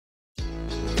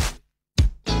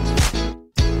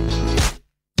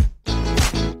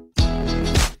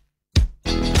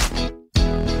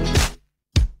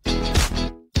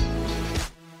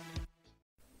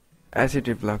Acid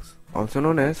reflux, also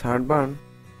known as heartburn.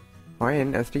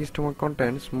 When acidic stomach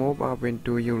contents move up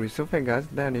into your esophagus,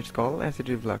 then it's called acid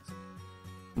reflux.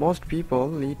 Most people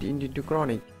lead into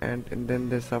chronic and then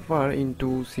they suffer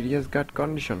into serious gut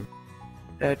condition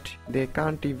that they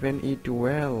can't even eat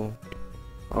well.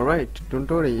 Alright,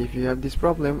 don't worry, if you have this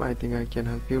problem, I think I can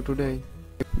help you today.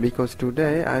 Because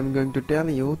today I'm going to tell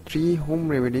you 3 home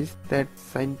remedies that's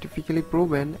scientifically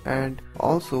proven, and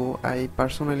also I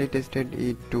personally tested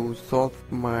it to solve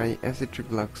my acid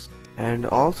reflux. And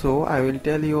also I will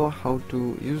tell you how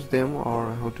to use them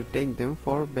or how to take them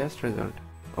for best result.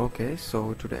 Okay,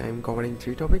 so today I am covering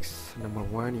 3 topics. Number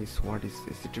 1 is what is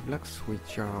acid reflux,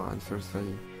 which answers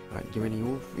I given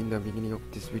you in the beginning of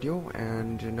this video,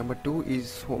 and number 2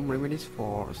 is home remedies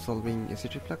for solving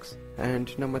acid reflux,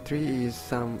 and number 3 is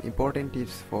some important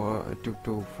tips for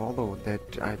to follow that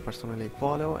I personally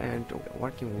follow and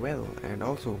working well and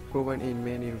also proven in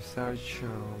many research,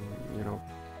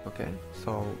 Okay,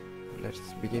 so let's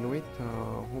begin with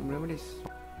home remedies.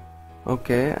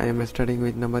 Okay, I am starting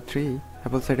with number 3,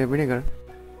 apple cider vinegar.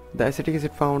 The acetic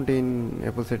acid found in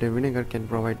apple cider vinegar can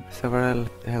provide several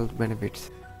health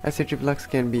benefits. Acid reflux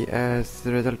can be as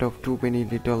the result of too many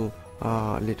little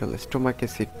stomach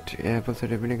acid. Apple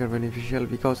cider vinegar beneficial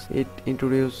because it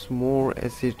introduces more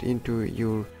acid into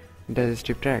your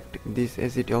digestive tract. This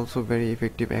acid also very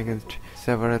effective against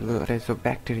several types of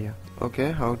bacteria.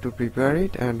 Okay, how to prepare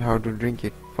it and how to drink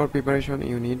it. For preparation,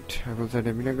 you need apple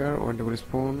cider vinegar, 1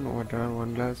 tablespoon, water,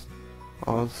 1 glass.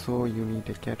 Also, you need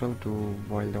a kettle to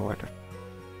boil the water.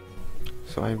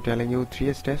 So I am telling you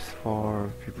 3 steps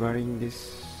for preparing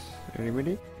this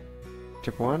remedy.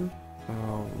 Step 1,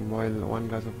 boil 1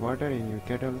 glass of water in your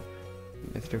kettle.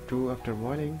 Step 2, after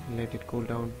boiling, let it cool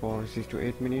down for 6 to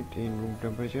 8 minutes in room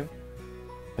temperature.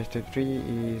 Step 3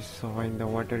 is when the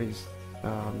water is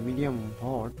medium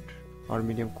hot or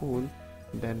medium cool,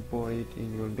 then pour it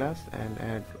in your glass and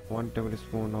add 1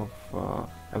 tablespoon of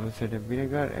apple cider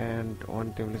vinegar and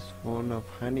 1 tablespoon of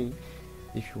honey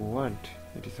if you want.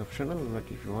 It is optional, but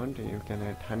if you want, you can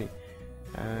add honey.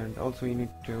 And also you need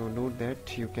to note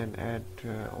that you can add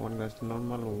 1 glass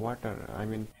normal water. I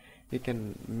mean, you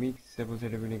can mix apple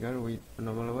cider vinegar with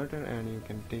normal water and you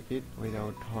can take it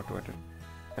without hot water.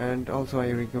 And also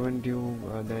I recommend you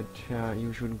that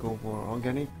you should go for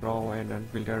organic, raw and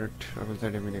unfiltered apple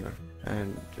cider vinegar,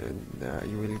 and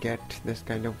you will get this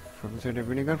kind of apple cider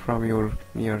vinegar from your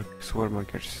near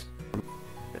supermarkets.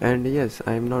 And yes,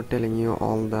 I am not telling you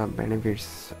all the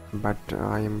benefits, but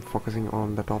I am focusing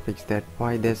on the topics that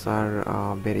why these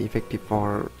are very effective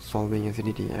for solving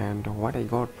acidity and what I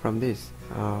got from this.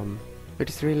 It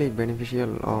is really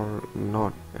beneficial or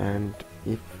not, and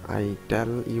if I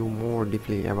tell you more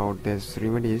deeply about these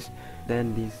remedies,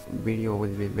 then this video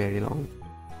will be very long.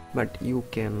 But you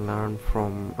can learn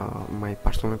from my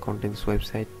personal contents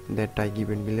website that I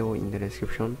given below in the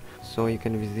description, so you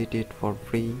can visit it for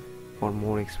free for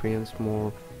more experience,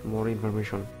 more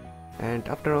information. And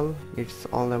after all, it's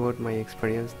all about my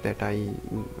experience that I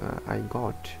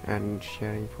got and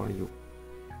sharing for you.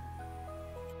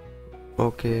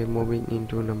 Okay, moving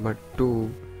into number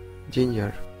 2,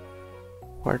 ginger.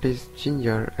 What is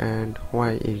ginger and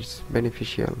why it's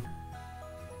beneficial?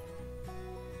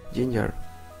 Ginger,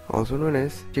 also known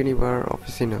as Juniper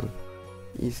officinal,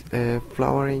 is a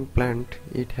flowering plant.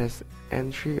 It has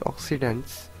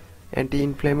antioxidants,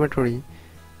 anti-inflammatory,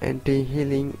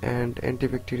 anti-healing and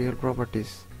antibacterial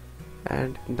properties,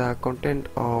 and the content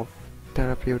of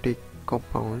therapeutic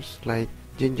compounds like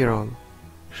gingerol,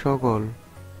 shogol,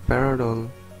 paradol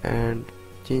and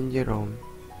gingerone.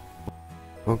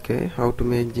 Okay, how to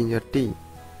make ginger tea?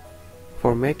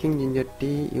 For making ginger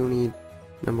tea, you need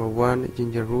number 1,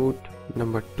 ginger root,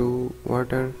 number 2,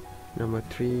 water, number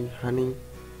 3, honey,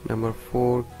 number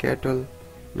 4, kettle,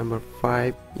 number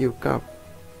 5, your cup.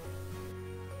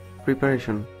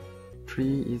 Preparation: 3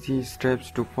 easy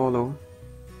steps to follow.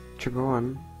 Step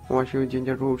 1, wash your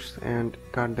ginger roots and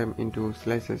cut them into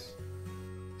slices.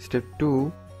 Step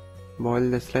 2, boil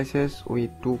the slices with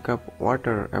 2 cups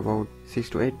water about 6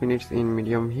 to 8 minutes in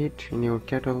medium heat in your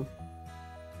kettle.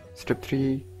 Step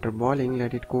 3, after boiling,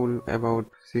 let it cool about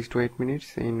 6 to 8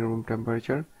 minutes in room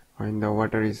temperature. When the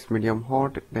water is medium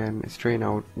hot, then strain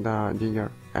out the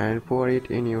ginger and pour it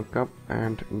in your cup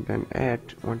and then add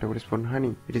 1 tablespoon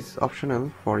honey. It is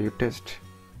optional for your taste.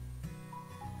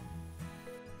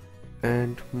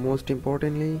 And most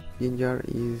importantly, ginger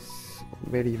is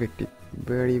very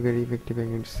effective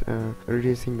against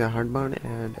reducing the heartburn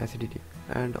and acidity.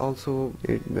 and also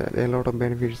a lot of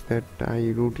benefits that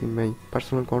I wrote in my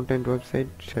personal content website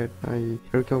that I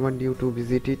recommend you to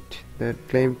visit it, that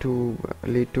claim to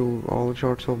lead to all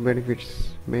sorts of benefits.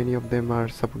 Many of them are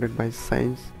supported by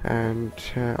science, and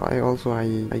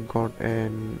I got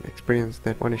an experience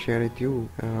that I want to share with you,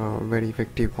 very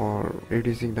effective for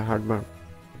reducing the heartburn.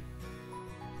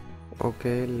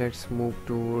 Okay, let's move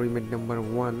to remedy number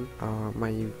 1,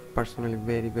 my personally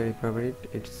very favorite.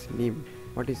 It's neem.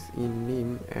 What is in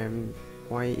neem and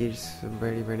why it's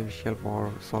very beneficial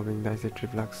for solving the acid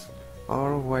reflux,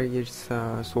 or why it's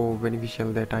so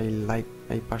beneficial that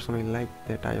I personally like,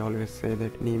 that I always say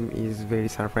that neem is very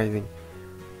surprising.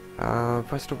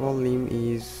 First of all, neem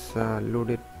is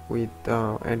loaded with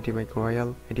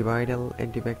antimicrobial, antiviral,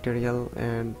 antibacterial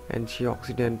and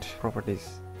antioxidant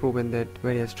properties, proven that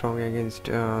very strong against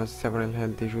several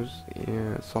health issues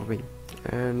solving.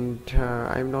 And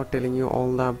I'm not telling you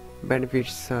all the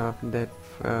benefits that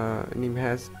neem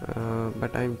has,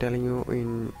 but I'm telling you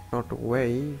in short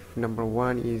way. Number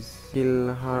 1 is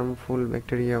kill harmful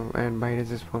bacteria and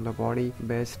viruses from the body,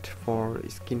 best for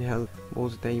skin health,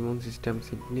 boosts the immune system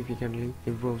significantly,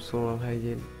 improves oral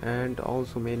hygiene, and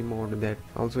also many more. That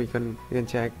also you can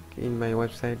check in my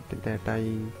website that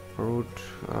I wrote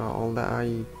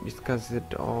I discussed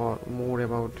it or more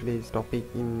about this topic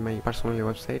in my personal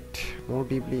website more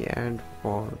deeply, and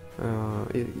for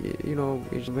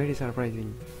it's very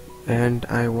surprising, and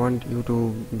I want you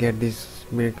to get this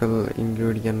miracle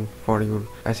ingredient for your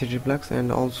acid reflux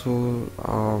and also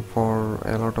for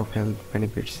a lot of health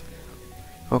benefits.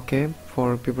 Okay,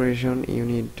 for preparation you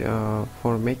need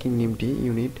for making neem tea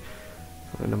you need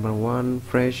number 1,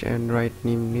 fresh and dried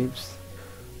neem leaves,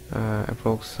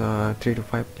 approx 3 to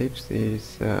 5 leaves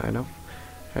is enough,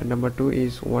 and number 2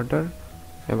 is water,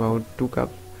 about 2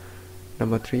 cups.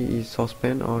 Number 3 is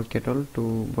saucepan or kettle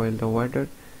to boil the water,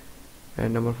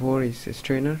 and number 4 is a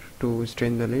strainer to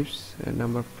strain the leaves, and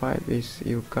number 5 is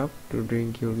your cup to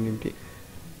drink your neem tea.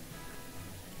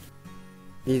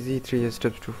 Easy 3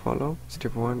 steps to follow.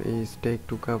 Step 1 is take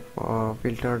 2 cups of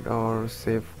filtered or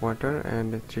safe water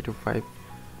and 3 to 5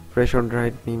 fresh or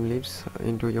dried neem leaves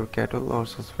into your kettle or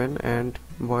saucepan and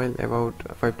boil about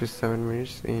 5 to 7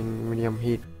 minutes in medium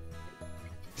heat.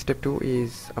 Step 2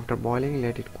 is after boiling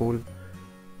let it cool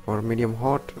for medium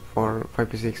hot for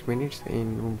 5 to 6 minutes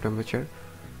in room temperature.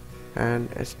 And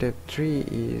step 3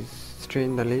 is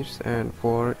strain the leaves and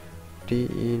pour tea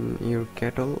in your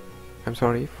kettle,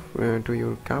 to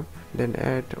your cup, then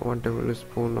add 1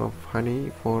 tablespoon of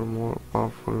honey for more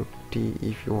powerful tea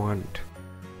if you want.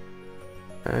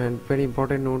 And very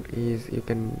important note is you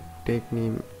can take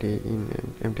neem tea in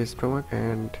an empty stomach,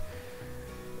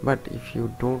 but if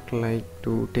you don't like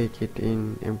to take it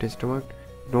in empty stomach,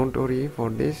 don't worry for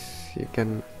this, you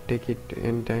can take it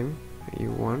anytime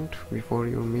you want, before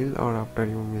your meal or after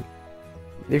your meal.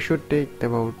 You should take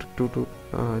about 2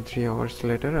 to 3 hours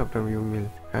later after your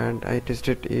meal, and I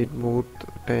tested it both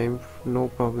times, no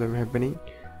problem happening.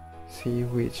 See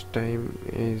which time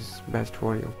is best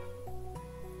for you.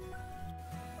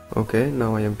 Okay,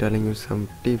 now I am telling you some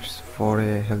tips for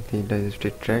a healthy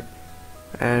digestive tract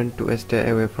and to stay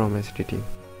away from acidity.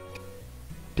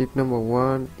 Tip number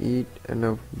 1, eat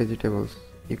enough vegetables.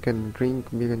 You can drink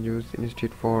vegan juice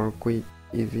instead for quick,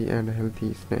 easy and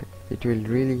healthy snack. It will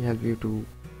really help you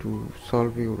to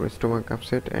solve your stomach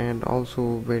upset and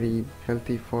also very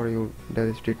healthy for your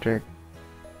digestive tract.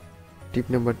 Tip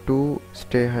number 2,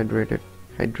 stay hydrated.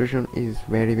 Hydration is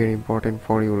very important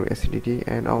for your acidity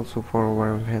and also for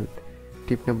overall health.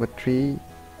 Tip number 3,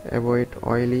 avoid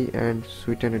oily and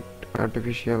sweetened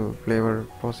artificial flavor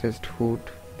processed food.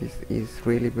 This is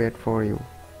really bad for you.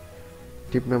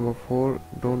 Tip number 4,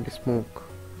 don't smoke,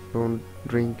 don't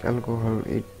drink alcohol.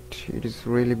 It is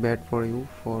really bad for you,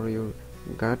 for your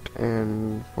gut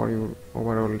and for your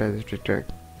overall digestive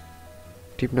tract.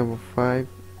 Tip number 5,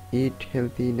 eat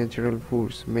healthy natural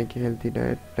foods, make a healthy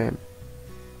diet plan.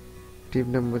 Tip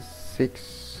number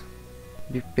 6,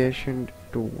 be patient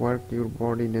to work your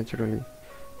body naturally.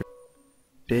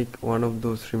 Take one of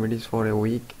those remedies for a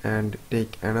week and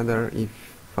take another if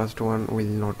first one will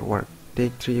not work.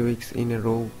 Take 3 weeks in a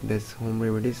row these home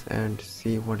remedies and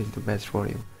see what is the best for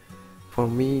you. For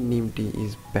me, neem tea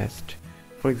is best.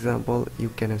 For example, you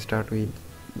can start with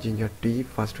ginger tea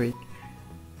first week.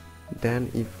 Then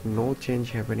if no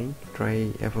change happening,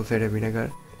 try apple cider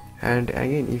vinegar. And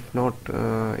again,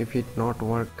 if it not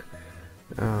work,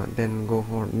 then go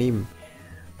for neem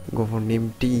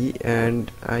tea,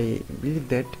 and I believe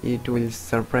that it will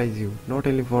surprise you, not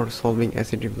only for solving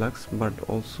acid reflux but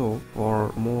also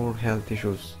for more health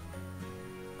issues.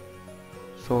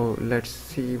 So let's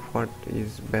see what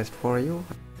is best for you.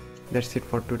 That's it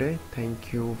for today.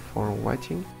 Thank you for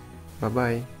watching. Bye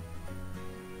bye.